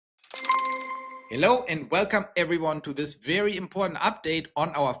Hello and welcome everyone to this very important update on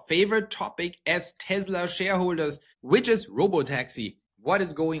our favorite topic as Tesla shareholders, which is Robotaxi. What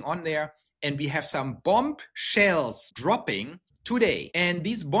is going on there? And we have some bombshells dropping today. And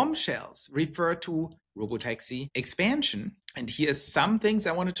these bombshells refer to Robotaxi expansion. And here's some things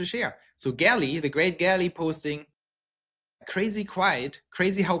I wanted to share. So Gally, the great Gally, posting crazy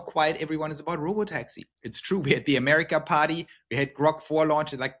how quiet everyone is about Robotaxi. It's true. We had the America party. We had Grok 4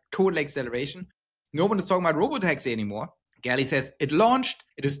 launch, like total acceleration. No one is talking about Robotaxi anymore. Gally says it launched,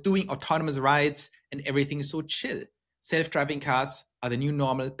 it is doing autonomous rides, and everything is so chill. Self-driving cars are the new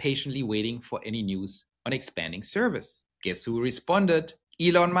normal, patiently waiting for any news on expanding service. Guess who responded?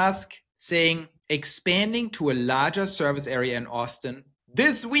 Elon Musk, saying expanding to a larger service area in Austin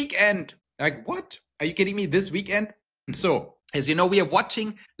this weekend. Like, what? Are you kidding me? This weekend? So, as you know, we are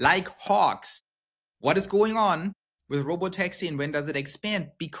watching like hawks. What is going on with Robotaxi and when does it expand?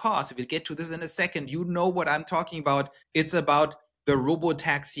 Because we'll get to this in a second. You know what I'm talking about. It's about the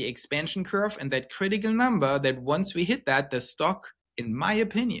Robotaxi expansion curve and that critical number that once we hit that, the stock, in my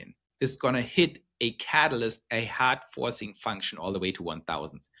opinion, is going to hit a catalyst, a hard forcing function all the way to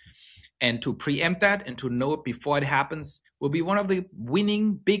 1,000. And to preempt that and to know it before it happens will be one of the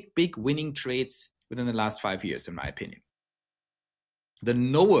winning, big winning trades within the last 5 years, in my opinion. The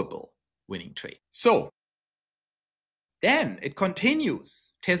knowable winning trade. So, then it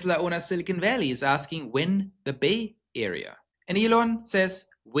continues. Tesla owner Silicon Valley is asking when the Bay Area. And Elon says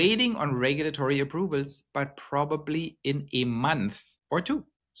waiting on regulatory approvals, but probably in a month or two.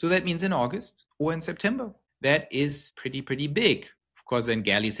 So that means in August or in September. That is pretty big. Of course, then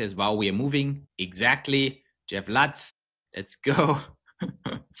Gally says, wow, we are moving. Exactly. Jeff Lutz, let's go.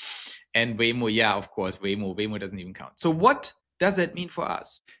 And Waymo, yeah, of course, Waymo doesn't even count. So what does that mean for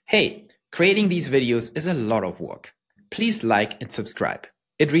us? Hey, creating these videos is a lot of work. Please like and subscribe.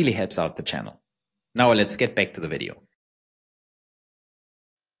 It really helps out the channel. Now let's get back to the video.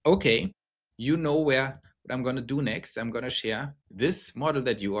 Okay, you know what I'm going to do next. I'm going to share this model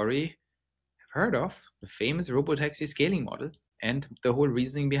that you already have heard of, the famous Robotaxi scaling model, and the whole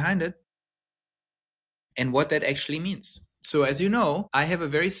reasoning behind it, and what that actually means. So as you know, I have a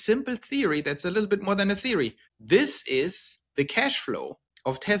very simple theory that's a little bit more than a theory. This is the cash flow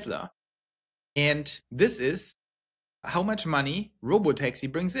of Tesla, and this is how much money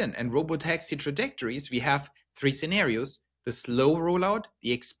Robotaxi brings in. And Robotaxi trajectories, we have three scenarios: the slow rollout,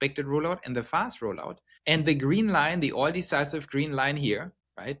 the expected rollout, and the fast rollout. And the green line, the all-decisive green line here,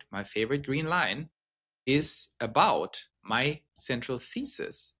 right, my favorite green line, is about my central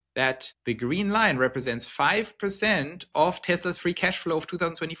thesis that the green line represents 5% of Tesla's free cash flow of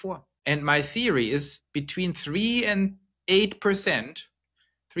 2024. And my theory is between 3 and 8%,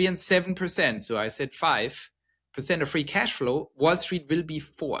 3 and 7%, so I said 5%, of free cash flow, Wall Street will be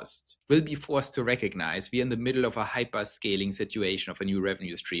forced to recognize we are in the middle of a hyper scaling situation of a new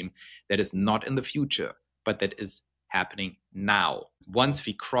revenue stream that is not in the future, but that is happening now. Once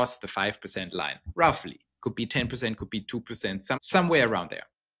we cross the 5% line, roughly, could be 10%, could be 2%, somewhere around there.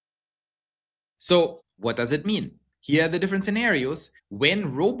 So what does it mean? Here are the different scenarios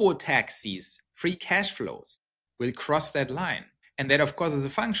when Robotaxis free cash flows will cross that line. And that, of course, is a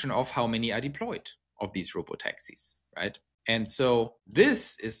function of how many are deployed of these Robotaxis, right? And so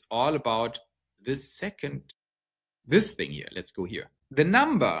this is all about this thing here. Let's go here. The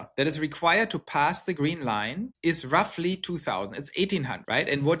number that is required to pass the green line is roughly 2,000. It's 1,800, right?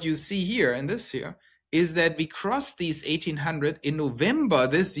 And what you see here in this here is that we crossed these 1,800 in November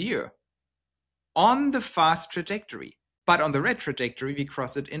this year on the fast trajectory. But on the red trajectory, we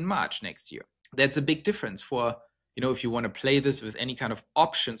cross it in March next year. That's a big difference for, you know, if you want to play this with any kind of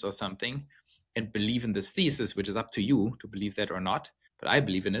options or something, and believe in this thesis, which is up to you to believe that or not, but I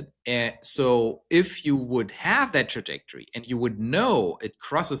believe in it. So if you would have that trajectory and you would know it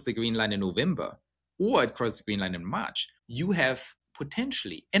crosses the green line in November or it crosses the green line in March, you have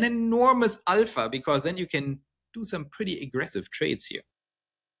potentially an enormous alpha, because then you can do some pretty aggressive trades here.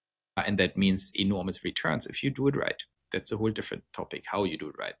 And that means enormous returns if you do it right. That's a whole different topic, how you do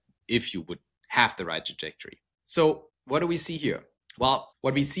it right, if you would have the right trajectory. So what do we see here? Well,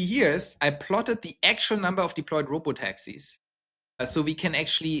 what we see here is I plotted the actual number of deployed Robotaxis so we can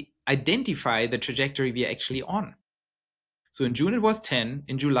actually identify the trajectory we are actually on. So in June it was 10,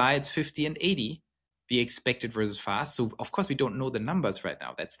 in July it's 50 and 80, the expected versus fast. So of course we don't know the numbers right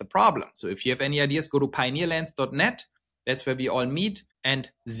now. That's the problem. So if you have any ideas, go to pioneerlands.net. That's where we all meet and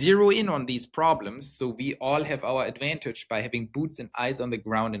zero in on these problems. So we all have our advantage by having boots and eyes on the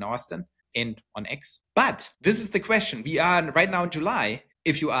ground in Austin and on X. But this is the question. We are right now in July.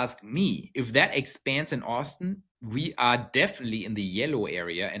 If you ask me, if that expands in Austin, we are definitely in the yellow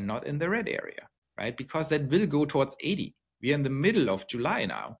area and not in the red area. right? Because that will go towards 80. We are in the middle of July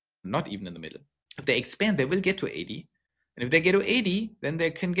now, not even in the middle. If they expand, they will get to 80. And if they get to 80, then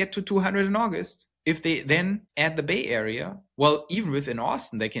they can get to 200 in August. If they then add the Bay Area, well, even within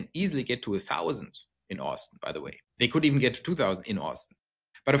Austin, they can easily get to 1,000 in Austin, by the way. They could even get to 2,000 in Austin.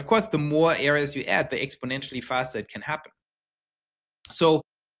 But of course, the more areas you add, the exponentially faster it can happen. So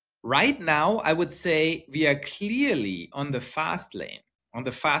right now, I would say we are clearly on the fast lane, on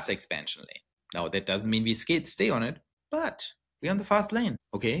the fast expansion lane. Now, that doesn't mean we stay on it, but we're on the fast lane,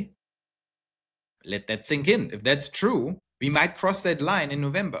 okay? Let that sink in. If that's true, we might cross that line in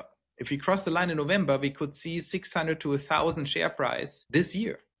November. If we cross the line in November, we could see 600 to 1,000 share price this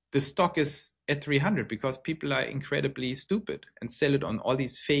year. The stock is at 300 because people are incredibly stupid and sell it on all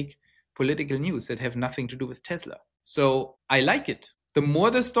these fake political news that have nothing to do with Tesla. So I like it. The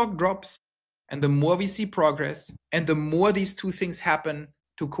more the stock drops and the more we see progress and the more these two things happen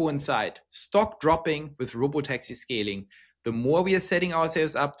to coincide, stock dropping with Robotaxi scaling, the more we are setting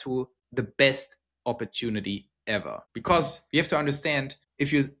ourselves up to the best opportunity ever. Because you have to understand,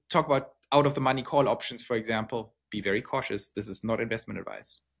 if you talk about out of the money call options, for example, be very cautious. This is not investment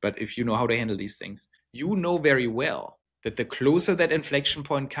advice. But if you know how to handle these things, you know very well that the closer that inflection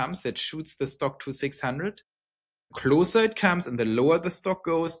point comes that shoots the stock to 600, closer it comes and the lower the stock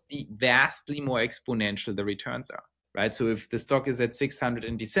goes, the vastly more exponential the returns are, right? So if the stock is at 600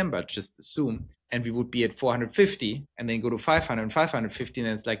 in December, just assume, and we would be at 450 and then go to 500 and 550, and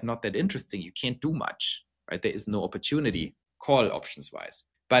it's like not that interesting. You can't do much, right? There is no opportunity call options wise.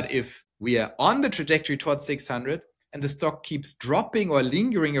 But if we are on the trajectory towards 600 and the stock keeps dropping or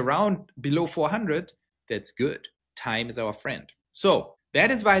lingering around below 400, that's good. Time is our friend. So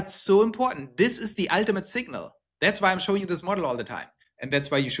that is why it's so important. This is the ultimate signal. That's why I'm showing you this model all the time. And that's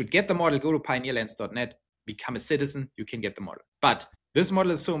why you should get the model. Go to pioneerlands.net, become a citizen, you can get the model. But this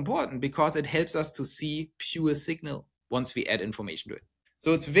model is so important because it helps us to see pure signal once we add information to it.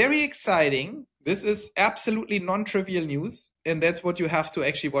 So it's very exciting. This is absolutely non-trivial news. And that's what you have to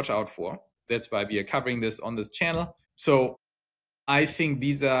actually watch out for. That's why we are covering this on this channel. So I think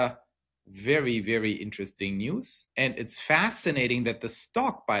these are very, very interesting news. And it's fascinating that the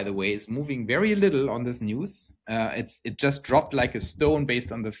stock, by the way, is moving very little on this news. It just dropped like a stone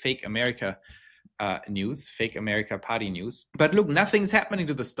based on the fake America news, fake America party news. But look, nothing's happening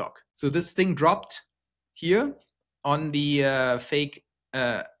to the stock. So this thing dropped here on the fake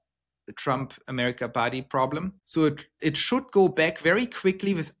Trump America party problem. So it should go back very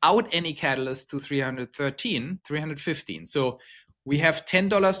quickly without any catalyst to 313, 315. So we have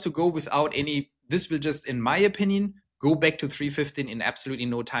 $10 to go without any. This will just, in my opinion, go back to 315 in absolutely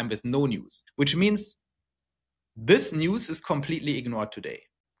no time with no news, which means this news is completely ignored today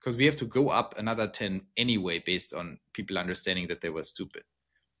because we have to go up another 10 anyway based on people understanding that they were stupid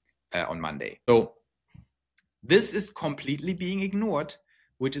on Monday. So this is completely being ignored,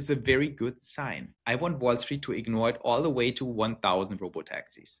 which is a very good sign. I want Wall Street to ignore it all the way to 1,000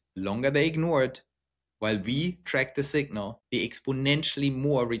 robotaxis. The longer they ignore it, while we track the signal, the exponentially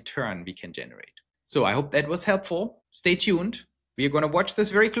more return we can generate. So I hope that was helpful. Stay tuned. We are going to watch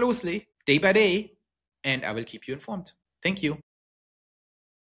this very closely, day by day, and I will keep you informed. Thank you.